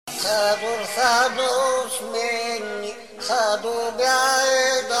خدوا الفانوس مني، خدوا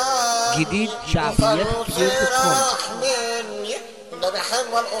بعيدا جديد شعبيات راح مني. النبي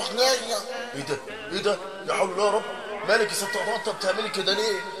حلوة الأغنية. ايه ده يا حول الله يا رب. مالك يا ست قطاطة بتعملي كده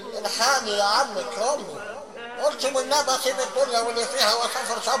ليه؟ الحقني يا عم كرمي. قلت والنبي اسيب الدنيا واللي فيها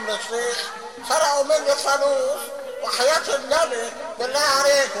واسافر شرم الشيخ. سرقوا مني الفانوس وحياة النبي بالله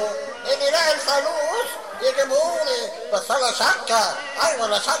عليكم اللي يلاقي الفانوس يجيبهولي. بس انا شكة، ايوه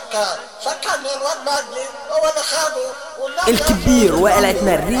انا شكة ان الواد مجدي هو اللي خده. الكبير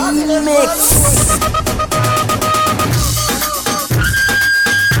وقلتنا الريميكس.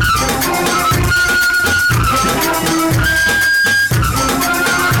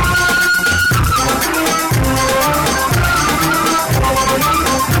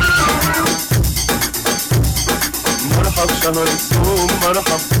 مرحب شهر الصوم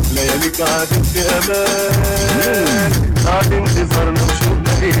مرحب، لياليك عادت في امان، بعد انتظارنا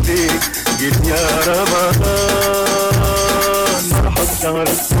وشوقنا ايديك جيت يا رمضان. مرحب شهر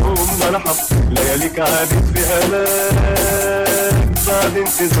الصوم مرحب، لياليك عادت في امان، بعد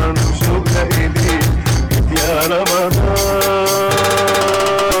انتظارنا وشوقنا ايديك جيت يا رمضان.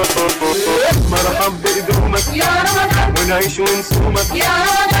 مرحب بقدومك يا رمضان ونعيش ونصومك يا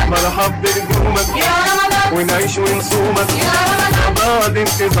رمضان. مرحب بقدومك يا رمضان ونعيش ونصومك يا رمضان، بعد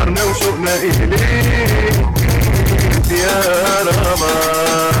انتظارنا وشوقنا إليك يا رمضان.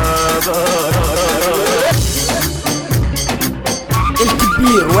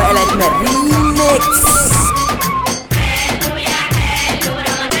 الكبير وقلتنا الريميكس.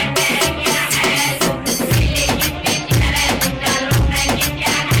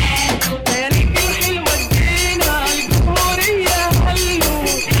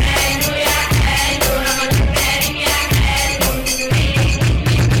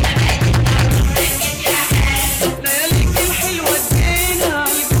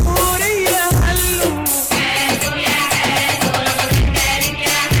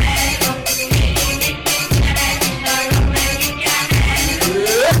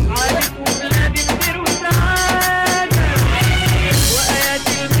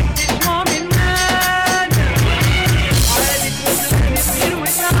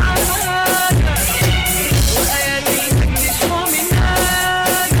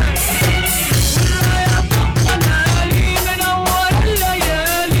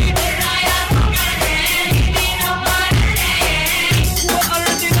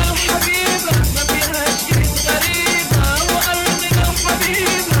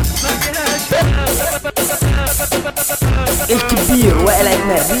 الكبير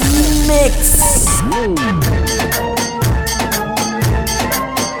وقلتنا ريميكس.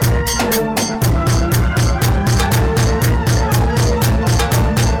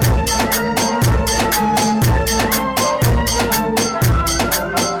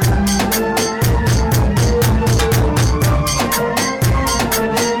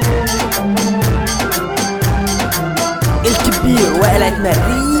 الكبير وقلتنا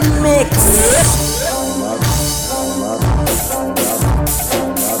ريميكس.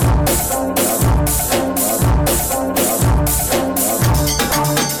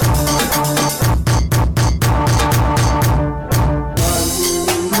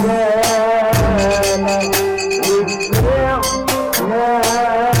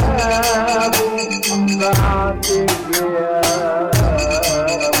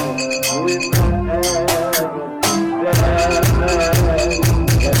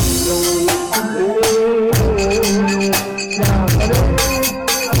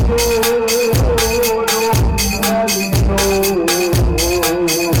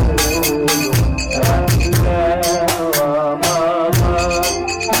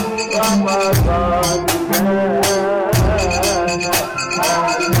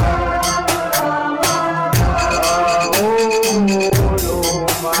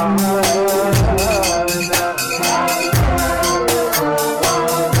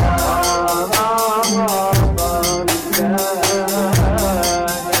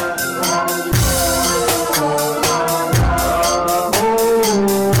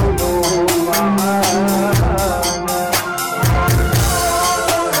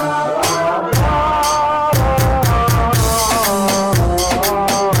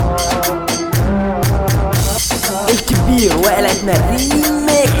 الكبير وقلتنا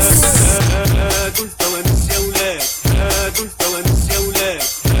ريميكس. هاتوا الفوانيس يا ولاد، هاتوا الفوانيس يا ولاد،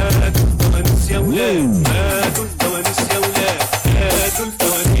 هاتوا الفوانيس يا ولاد، هاتوا الفوانيس يا ولاد، هاتوا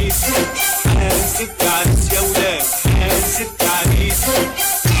الفوانيس. هنسك عريس يا ولاد، هنسك عريس.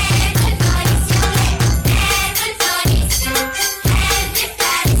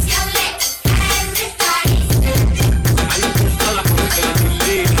 عيد الفرح وكانت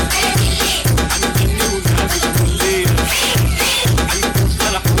الليلة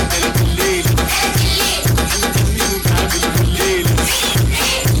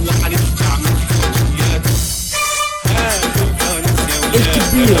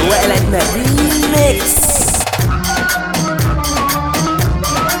الكبير وقلتنا ريميكس.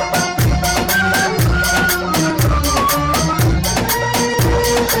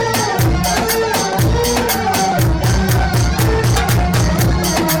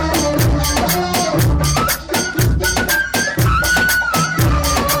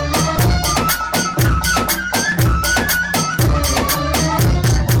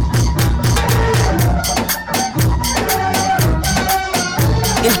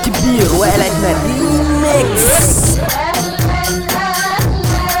 الكبير وقلتنا ريميكس.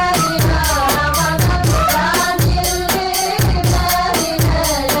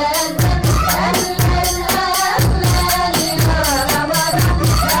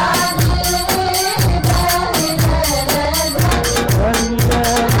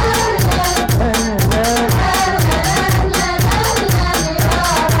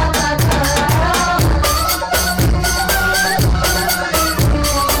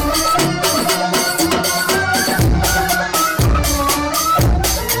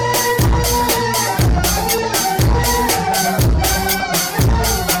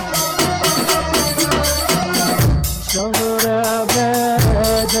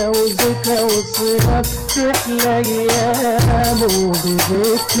 تحلى أيامه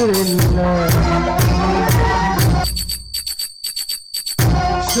بذكر الله.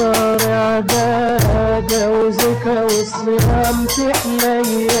 شهر عبادة وزكاة وصيام تحلى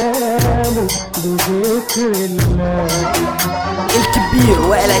أيامه بذكر الله. الكبير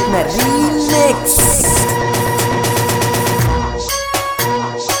وقلتنا ريميكس.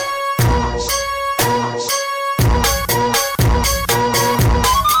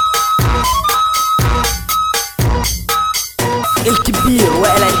 الكبير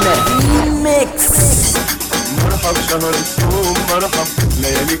وقلتنا ريميكس. مرحب شهر الصوم مرحب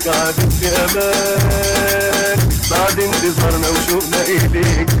لياليك عادت في امان، بعد انتظارنا وشوقنا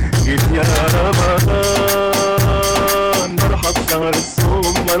اليك جيت يا رمضان. مرحب شهر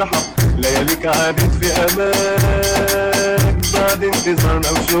الصوم مرحب لياليك عادت في امان، بعد انتظارنا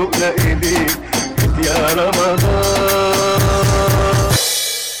وشوقنا اليك جيت يا رمضان.